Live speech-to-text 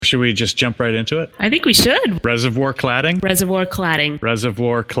should we just jump right into it? I think we should. Reservoir cladding? Reservoir cladding.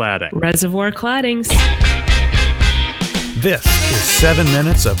 Reservoir cladding. Reservoir claddings. This is 7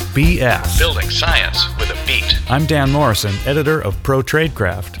 Minutes of BS. Building science with a beat. I'm Dan Morrison, editor of Pro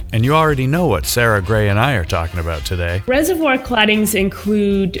Tradecraft, and you already know what Sarah Gray and I are talking about today. Reservoir claddings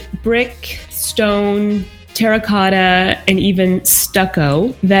include brick, stone, terracotta, and even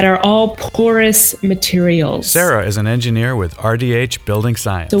stucco that are all porous materials. Sarah is an engineer with RDH Building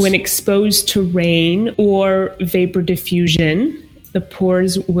Science. So when exposed to rain or vapor diffusion, the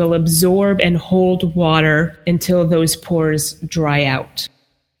pores will absorb and hold water until those pores dry out.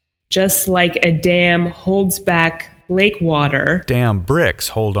 Just like a dam holds back lake water, dam bricks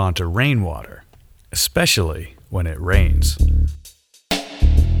hold on to rainwater, especially when it rains.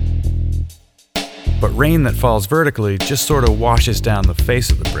 But rain that falls vertically just sort of washes down the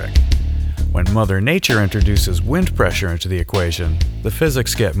face of the brick. When Mother Nature introduces wind pressure into the equation, the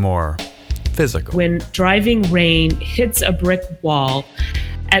physics get more physical. When driving rain hits a brick wall,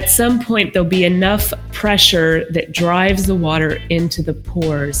 at some point there'll be enough pressure that drives the water into the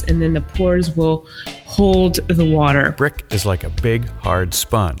pores, and then the pores will hold the water. Brick is like a big, hard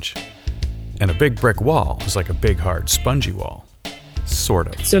sponge, and a big brick wall is like a big, hard, spongy wall. Sort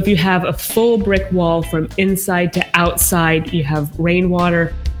of. So if you have a full brick wall from inside to outside, you have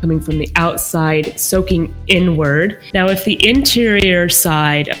rainwater coming from the outside, soaking inward. Now, if the interior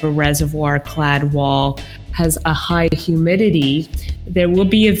side of a reservoir-clad wall has a high humidity, there will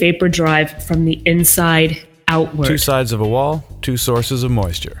be a vapor drive from the inside outward. Two sides of a wall, two sources of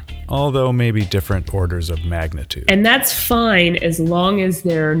moisture, although maybe different orders of magnitude. And that's fine as long as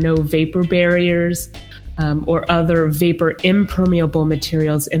there are no vapor barriers or other vapor impermeable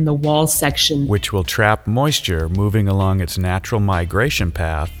materials in the wall section, which will trap moisture moving along its natural migration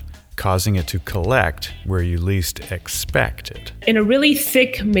path, causing it to collect where you least expect it. And a really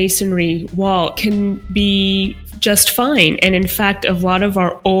thick masonry wall can be just fine. And in fact, a lot of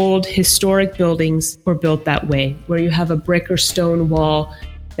our old historic buildings were built that way, where you have a brick or stone wall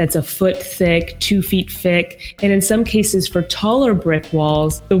that's a foot thick, 2 feet thick. And in some cases, for taller brick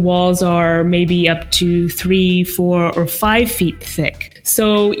walls, the walls are maybe up to 3, 4, or 5 feet thick.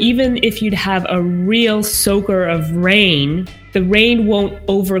 So even if you'd have a real soaker of rain, the rain won't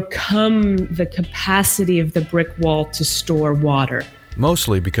overcome the capacity of the brick wall to store water.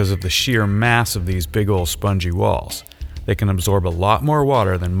 Mostly because of the sheer mass of these big old spongy walls. They can absorb a lot more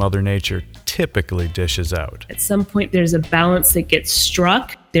water than Mother Nature typically dishes out. At some point, there's a balance that gets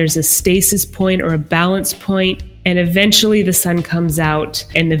struck. There's a stasis point or a balance point, and eventually the sun comes out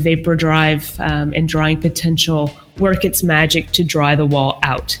and the vapor drive and drying potential work its magic to dry the wall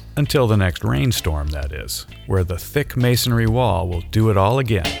out. Until the next rainstorm, that is, where the thick masonry wall will do it all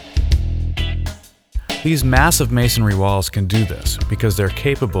again. These massive masonry walls can do this because they're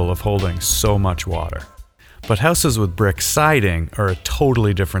capable of holding so much water. But houses with brick siding are a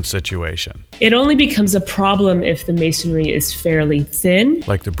totally different situation. It only becomes a problem if the masonry is fairly thin.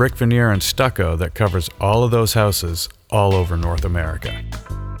 Like the brick veneer and stucco that covers all of those houses all over North America.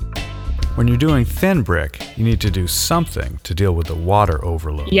 When you're doing thin brick, you need to do something to deal with the water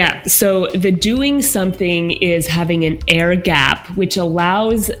overload. Yeah, so the doing something is having an air gap, which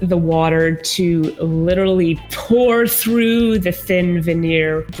allows the water to literally pour through the thin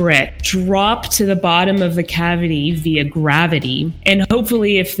veneer brick, drop to the bottom of the cavity via gravity, and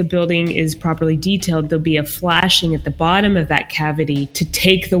hopefully if the building is properly detailed, there'll be a flashing at the bottom of that cavity to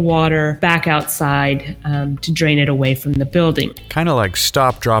take the water back outside to drain it away from the building. Kind of like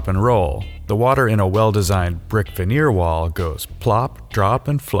stop, drop, and roll. The water in a well-designed brick veneer wall goes plop, drop,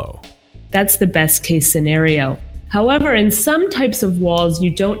 and flow. That's the best case scenario. However, in some types of walls, you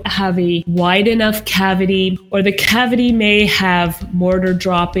don't have a wide enough cavity, or the cavity may have mortar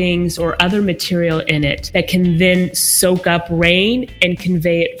droppings or other material in it that can then soak up rain and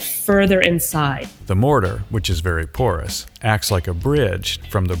convey it further inside. The mortar, which is very porous, acts like a bridge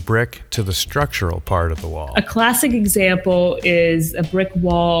from the brick to the structural part of the wall. A classic example is a brick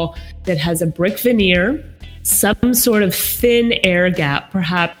wall that has a brick veneer, some sort of thin air gap,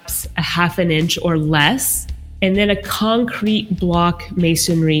 perhaps a half an inch or less, and then a concrete block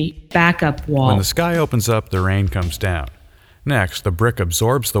masonry backup wall. When the sky opens up, the rain comes down. Next, the brick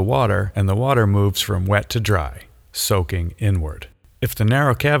absorbs the water, and the water moves from wet to dry, soaking inward. If the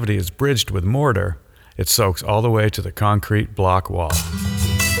narrow cavity is bridged with mortar, it soaks all the way to the concrete block wall.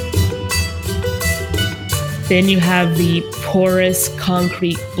 Then you have the porous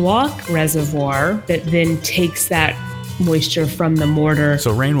concrete block reservoir that then takes that moisture from the mortar.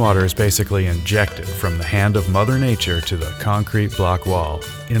 So rainwater is basically injected from the hand of Mother Nature to the concrete block wall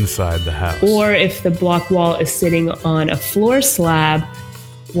inside the house. Or if the block wall is sitting on a floor slab,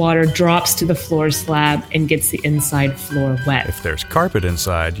 water drops to the floor slab and gets the inside floor wet. If there's carpet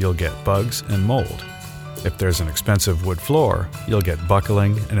inside, you'll get bugs and mold. If there's an expensive wood floor, you'll get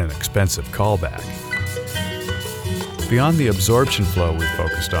buckling and an expensive callback. Beyond the absorption flow we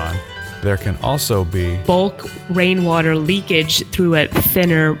focused on, there can also be bulk rainwater leakage through a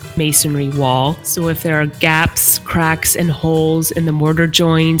thinner masonry wall. So if there are gaps, cracks, and holes in the mortar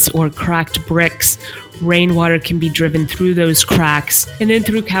joints or cracked bricks, rainwater can be driven through those cracks. And then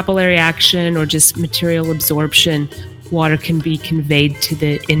through capillary action or just material absorption, water can be conveyed to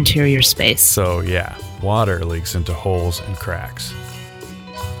the interior space. So yeah, water leaks into holes and cracks.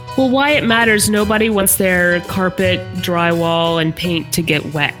 Well, why it matters, nobody wants their carpet, drywall, and paint to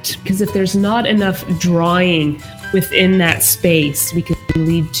get wet. Because if there's not enough drying within that space, we could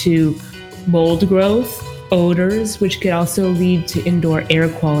lead to mold growth, odors, which could also lead to indoor air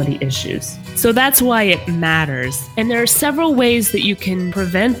quality issues. So that's why it matters. And there are several ways that you can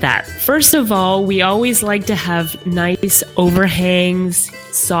prevent that. First of all, we always like to have nice overhangs,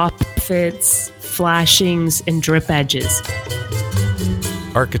 soffits, flashings, and drip edges.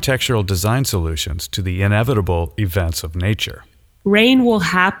 Architectural design solutions to the inevitable events of nature. Rain will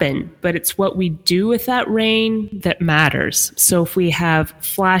happen, but it's what we do with that rain that matters. So if we have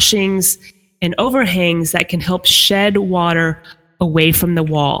flashings and overhangs that can help shed water away from the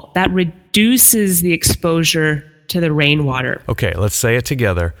wall, that reduces the exposure to the rainwater. Okay, let's say it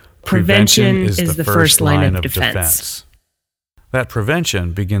together. Prevention is the first line of defense. That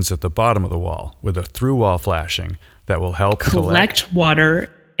prevention begins at the bottom of the wall with a through-wall flashing that will help collect water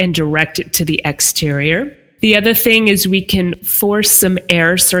and direct it to the exterior. The other thing is we can force some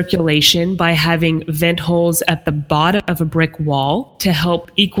air circulation by having vent holes at the bottom of a brick wall to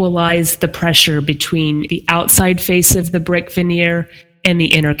help equalize the pressure between the outside face of the brick veneer and the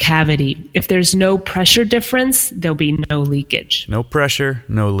inner cavity. If there's no pressure difference, there'll be no leakage. No pressure,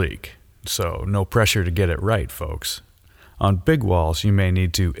 no leak. So no pressure to get it right, folks. On big walls, you may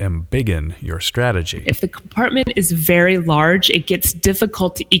need to embiggen your strategy. If the compartment is very large, it gets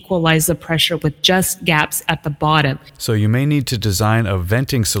difficult to equalize the pressure with just gaps at the bottom. So you may need to design a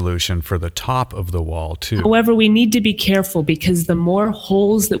venting solution for the top of the wall, too. However, we need to be careful because the more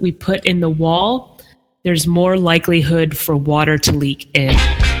holes that we put in the wall, there's more likelihood for water to leak in.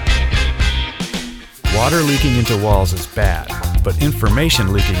 Water leaking into walls is bad, but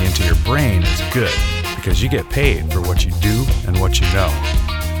information leaking into your brain is good, because you get paid for what you do and what you know.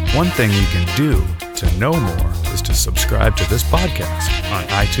 One thing you can do to know more is to subscribe to this podcast on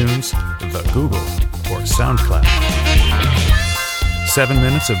iTunes, the Google, or SoundCloud. 7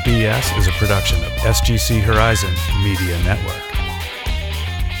 Minutes of BS is a production of SGC Horizon Media Network.